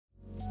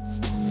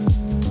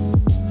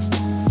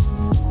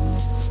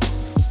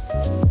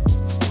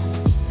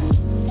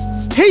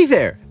Hey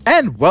there,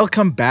 and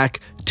welcome back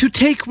to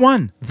Take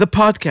One, the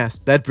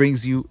podcast that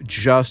brings you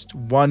just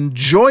one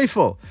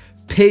joyful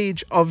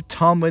page of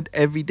Talmud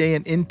every day.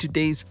 And in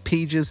today's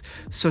pages,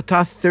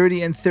 Sotah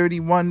 30 and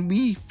 31,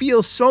 we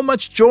feel so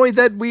much joy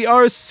that we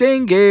are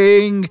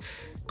singing.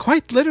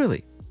 Quite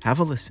literally. Have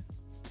a listen.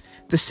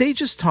 The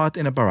sages taught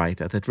in a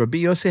baraita that Rabbi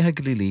Yosef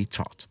HaGlili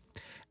taught.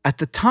 At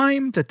the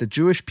time that the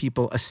Jewish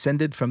people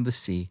ascended from the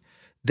sea,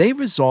 they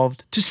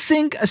resolved to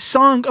sing a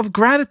song of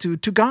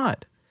gratitude to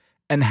God.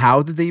 And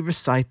how did they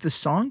recite this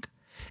song?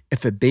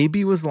 If a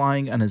baby was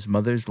lying on his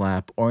mother's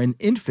lap or an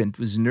infant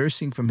was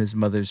nursing from his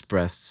mother's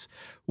breasts,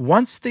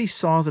 once they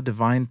saw the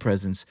divine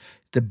presence,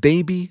 the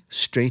baby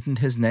straightened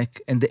his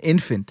neck and the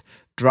infant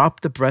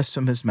dropped the breast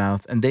from his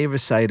mouth, and they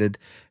recited,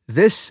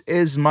 "This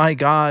is my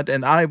God,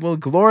 and I will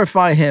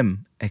glorify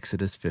him."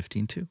 Exodus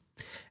 15:2.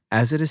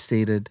 As it is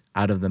stated,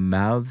 out of the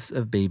mouths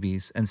of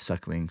babies and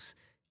sucklings,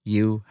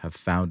 you have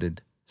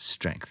founded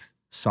strength.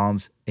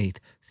 Psalms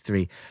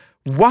 8:3.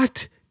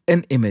 What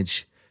an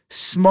image.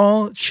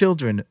 Small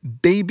children,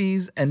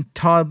 babies and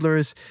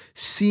toddlers,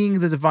 seeing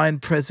the divine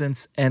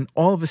presence and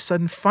all of a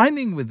sudden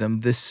finding with them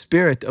this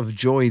spirit of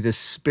joy, this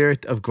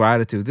spirit of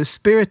gratitude, this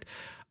spirit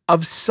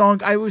of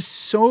song. I was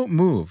so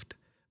moved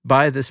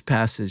by this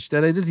passage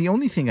that I did the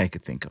only thing I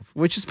could think of,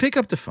 which is pick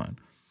up the phone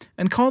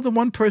and call the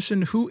one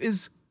person who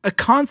is a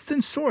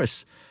constant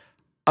source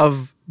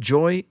of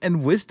joy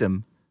and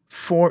wisdom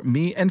for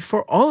me and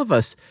for all of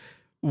us.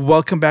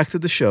 Welcome back to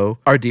the show,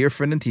 our dear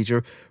friend and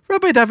teacher,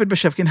 Rabbi David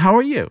Bashevkin. How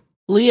are you?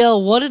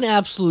 Liel, what an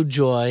absolute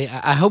joy.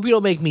 I hope you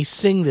don't make me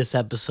sing this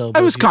episode.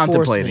 I was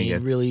contemplating it.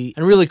 And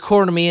really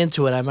corner me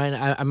into it. I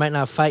might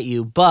not fight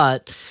you,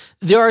 but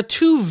there are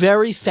two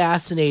very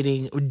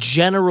fascinating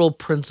general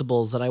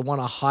principles that I want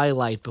to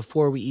highlight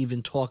before we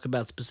even talk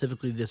about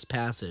specifically this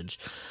passage.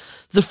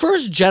 The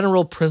first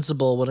general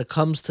principle when it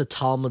comes to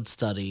Talmud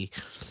study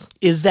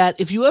is that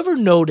if you ever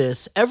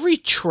notice, every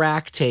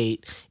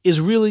tractate is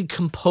really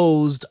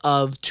composed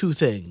of two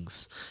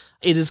things.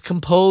 It is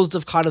composed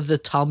of kind of the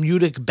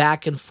Talmudic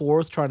back and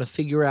forth, trying to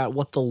figure out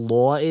what the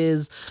law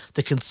is,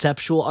 the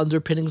conceptual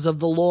underpinnings of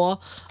the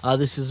law.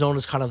 This is known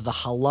as kind of the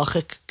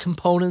halachic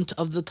component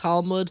of the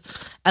Talmud.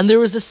 And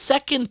there is a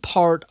second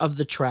part of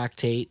the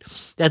tractate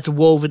that's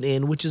woven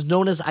in, which is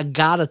known as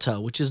Agadata,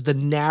 which is the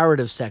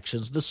narrative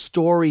sections, the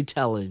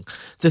storytelling,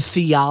 the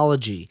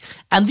theology.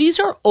 And these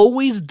are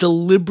always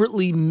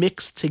deliberately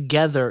mixed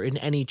together in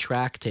any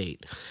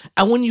tractate.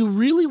 And when you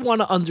really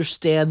want to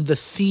understand the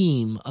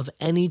theme of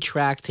any tractate,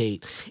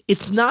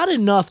 it's not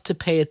enough to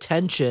pay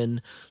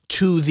attention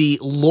to the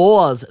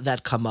laws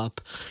that come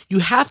up. You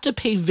have to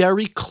pay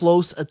very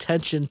close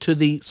attention to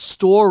the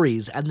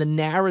stories and the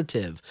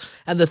narrative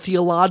and the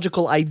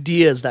theological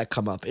ideas that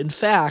come up. In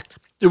fact,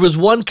 there was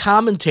one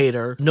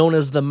commentator known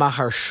as the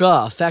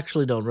Maharsha,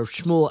 affectionately known, Rav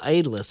Shmuel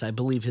Eidlis, I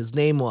believe his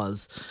name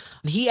was.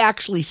 He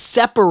actually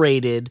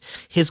separated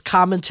his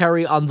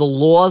commentary on the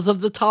laws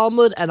of the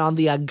Talmud and on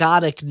the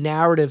Agadic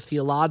narrative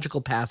theological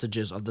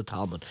passages of the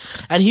Talmud.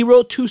 And he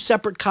wrote two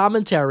separate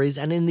commentaries,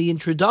 and in the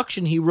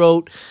introduction he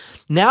wrote,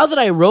 "Now that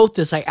I wrote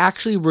this, I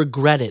actually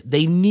regret it.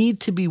 They need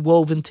to be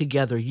woven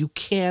together. You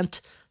can't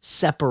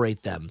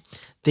separate them.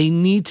 They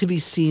need to be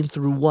seen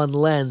through one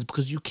lens,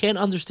 because you can't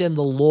understand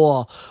the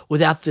law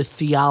without the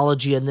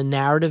theology and the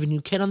narrative, and you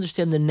can't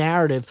understand the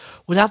narrative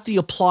without the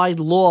applied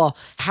law.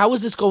 How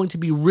is this going to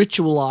be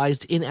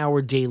ritualized in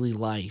our daily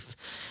life?"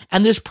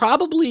 And there's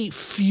probably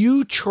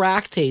few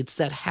tractates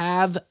that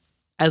have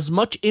as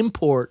much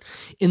import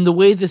in the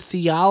way the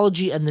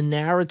theology and the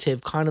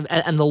narrative kind of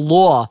and the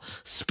law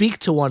speak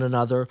to one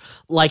another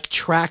like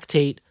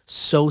tractate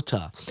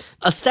Sotah.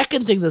 A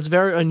second thing that's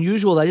very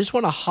unusual that I just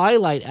want to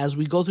highlight as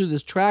we go through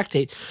this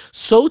tractate,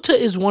 Sotah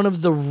is one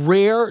of the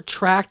rare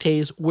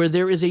tractates where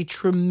there is a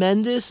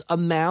tremendous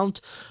amount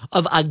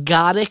of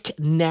Agadic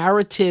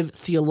narrative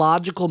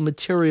theological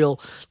material,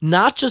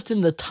 not just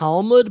in the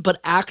Talmud, but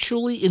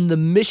actually in the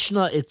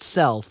Mishnah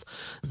itself.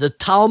 The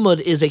Talmud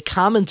is a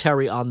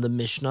commentary on the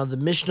Mishnah. The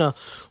Mishnah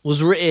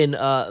was written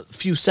a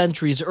few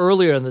centuries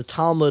earlier, and the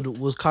Talmud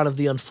was kind of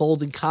the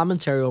unfolding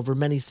commentary over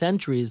many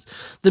centuries.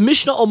 The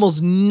Mishnah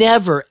almost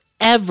never,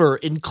 ever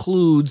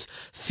includes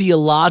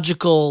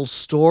theological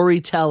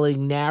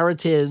storytelling,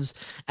 narratives,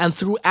 and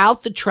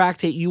throughout the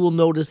tractate, you will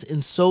notice in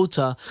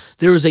Sotah,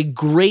 there is a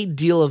great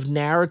deal of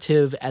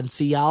narrative and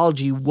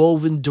theology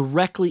woven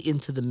directly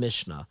into the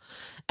Mishnah.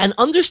 And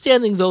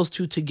understanding those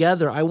two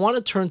together, I want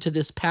to turn to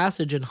this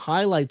passage and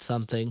highlight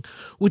something,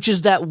 which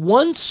is that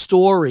one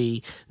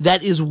story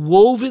that is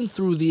woven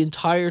through the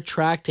entire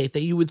tractate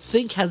that you would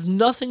think has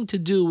nothing to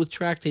do with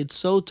tractate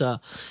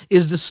Sotah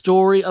is the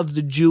story of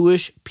the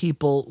Jewish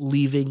people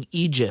leaving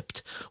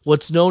Egypt,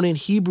 what's known in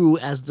Hebrew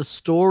as the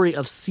story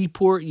of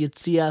Sipur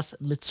Yetzias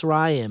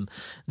Mitzrayim,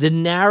 the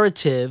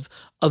narrative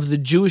of the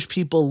Jewish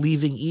people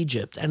leaving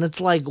Egypt. And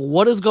it's like,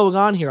 what is going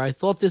on here? I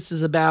thought this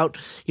is about,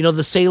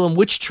 the Salem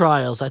witch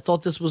trials. I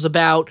thought this was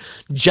about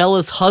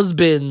jealous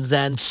husbands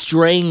and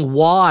straying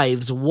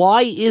wives.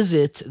 Why is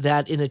it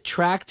that in a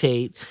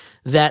tractate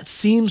that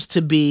seems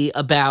to be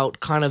about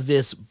kind of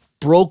this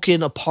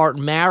broken apart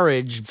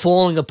marriage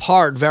falling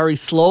apart very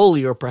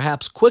slowly or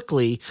perhaps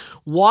quickly,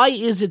 why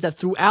is it that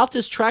throughout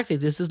this tractate,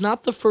 this is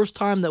not the first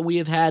time that we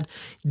have had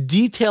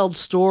detailed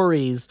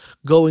stories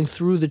going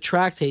through the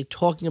tractate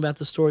talking about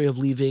the story of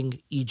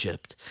leaving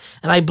Egypt?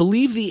 And I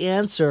believe the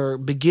answer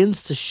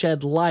begins to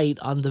shed light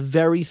on the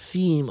very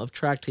theme of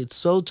Tractate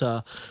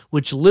Sotah,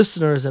 which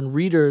listeners and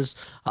readers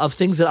of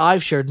things that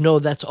I've shared know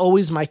that's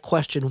always my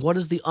question. What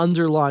is the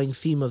underlying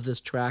theme of this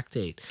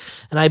tractate?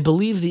 And I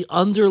believe the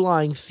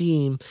underlying theme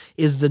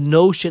is the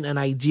notion and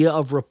idea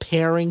of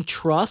repairing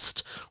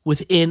trust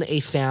within a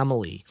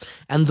family.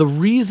 And the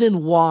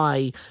reason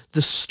why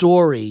the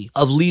story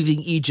of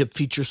leaving Egypt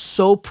features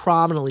so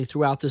prominently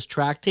throughout this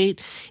tractate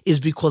is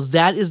because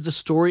that is the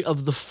story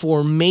of the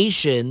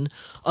formation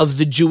of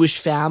the Jewish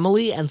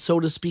family and, so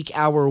to speak,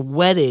 our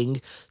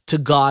wedding to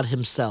God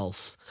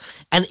himself.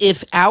 And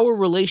if our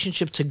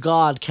relationship to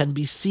God can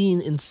be seen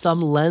in some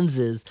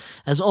lenses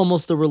as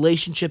almost the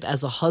relationship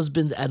as a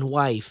husband and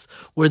wife,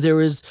 where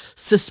there is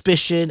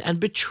suspicion and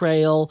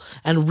betrayal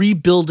and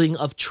rebuilding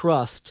of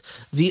trust,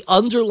 the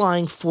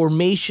underlying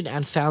formation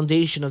and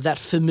foundation of that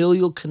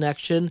familial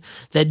connection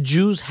that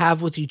Jews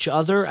have with each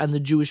other and the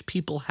Jewish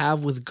people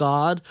have with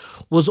God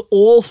was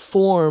all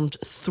formed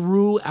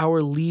through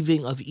our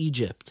leaving of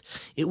Egypt.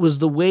 It was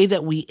the way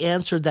that we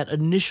answered that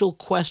initial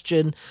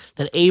question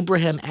that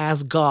Abraham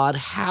asked God: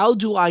 how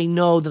do I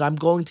know that I'm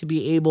going to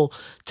be able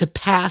to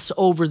pass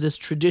over this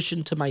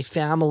tradition to my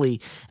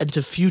family and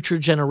to future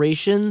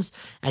generations?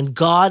 And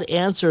God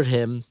answered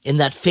him in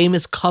that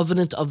famous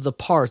covenant of the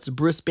parts,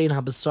 Bris Bein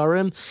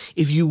HaBesarim: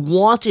 if you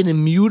want an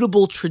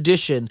immutable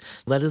tradition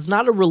that is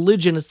not a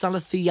religion, it's not a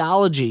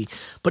theology,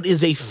 but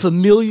is a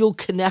familial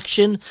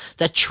connection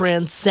that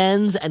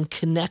transcends and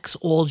connects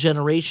all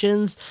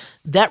generations,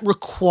 that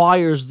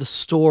requires the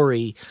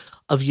story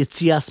of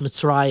Yetzias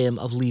Mitzrayim,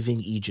 of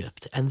leaving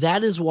Egypt. And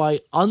that is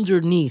why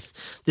underneath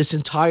this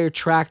entire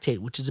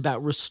tractate, which is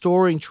about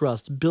restoring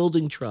trust,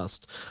 building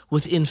trust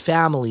within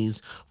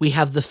families, we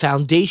have the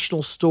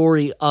foundational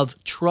story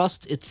of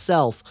trust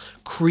itself,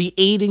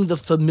 creating the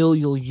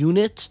familial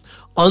unit,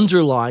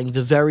 underlying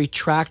the very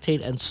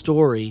tractate and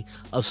story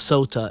of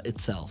Sotah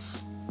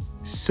itself.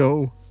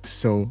 So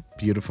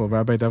beautiful,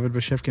 Rabbi David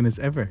Bashevkin, as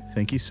ever.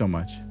 Thank you so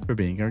much for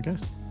being our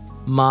guest.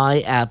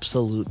 My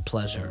absolute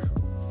pleasure.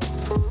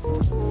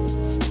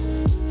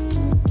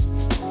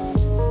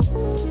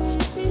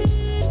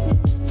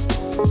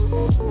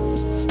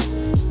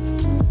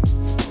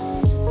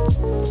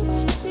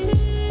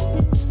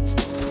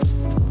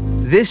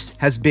 This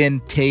has been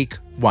Take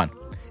One.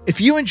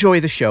 If you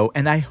enjoy the show,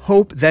 and I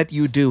hope that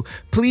you do,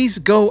 please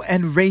go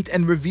and rate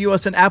and review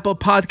us on Apple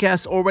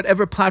Podcasts or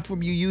whatever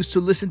platform you use to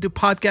listen to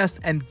podcasts,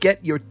 and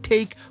get your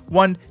Take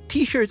One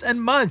t-shirts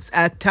and mugs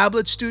at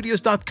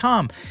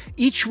tabletstudios.com.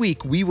 Each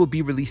week, we will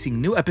be releasing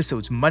new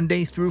episodes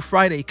Monday through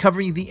Friday,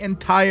 covering the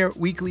entire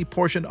weekly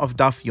portion of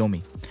Daf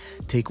Yomi.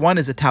 Take One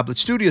is a Tablet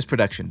Studios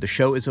production. The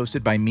show is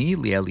hosted by me,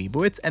 Liel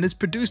Leibowitz, and is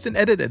produced and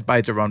edited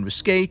by Daron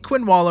Risquet,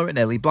 Quinn Waller, and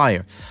Ellie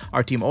Blyer.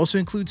 Our team also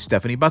includes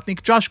Stephanie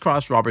Butnick, Josh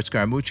Cross, Robert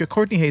Scaramuccia,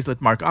 Courtney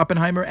Hazlett, Mark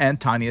Oppenheimer,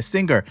 and Tanya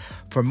Singer.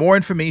 For more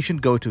information,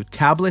 go to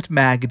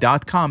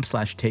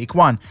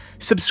tabletmag.com/take1.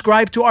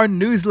 Subscribe to our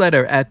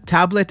newsletter at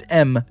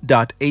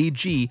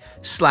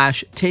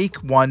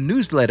tabletm.ag/take1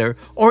 newsletter,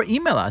 or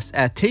email us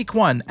at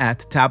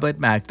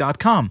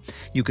take1@tabletmag.com.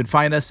 You can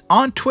find us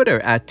on Twitter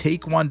at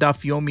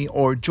take1dafyomi,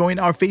 or join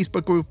our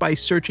Facebook group by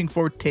searching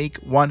for Take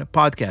One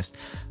Podcast.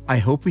 I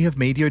hope we have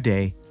made your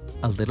day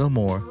a little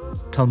more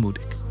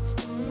Talmudic.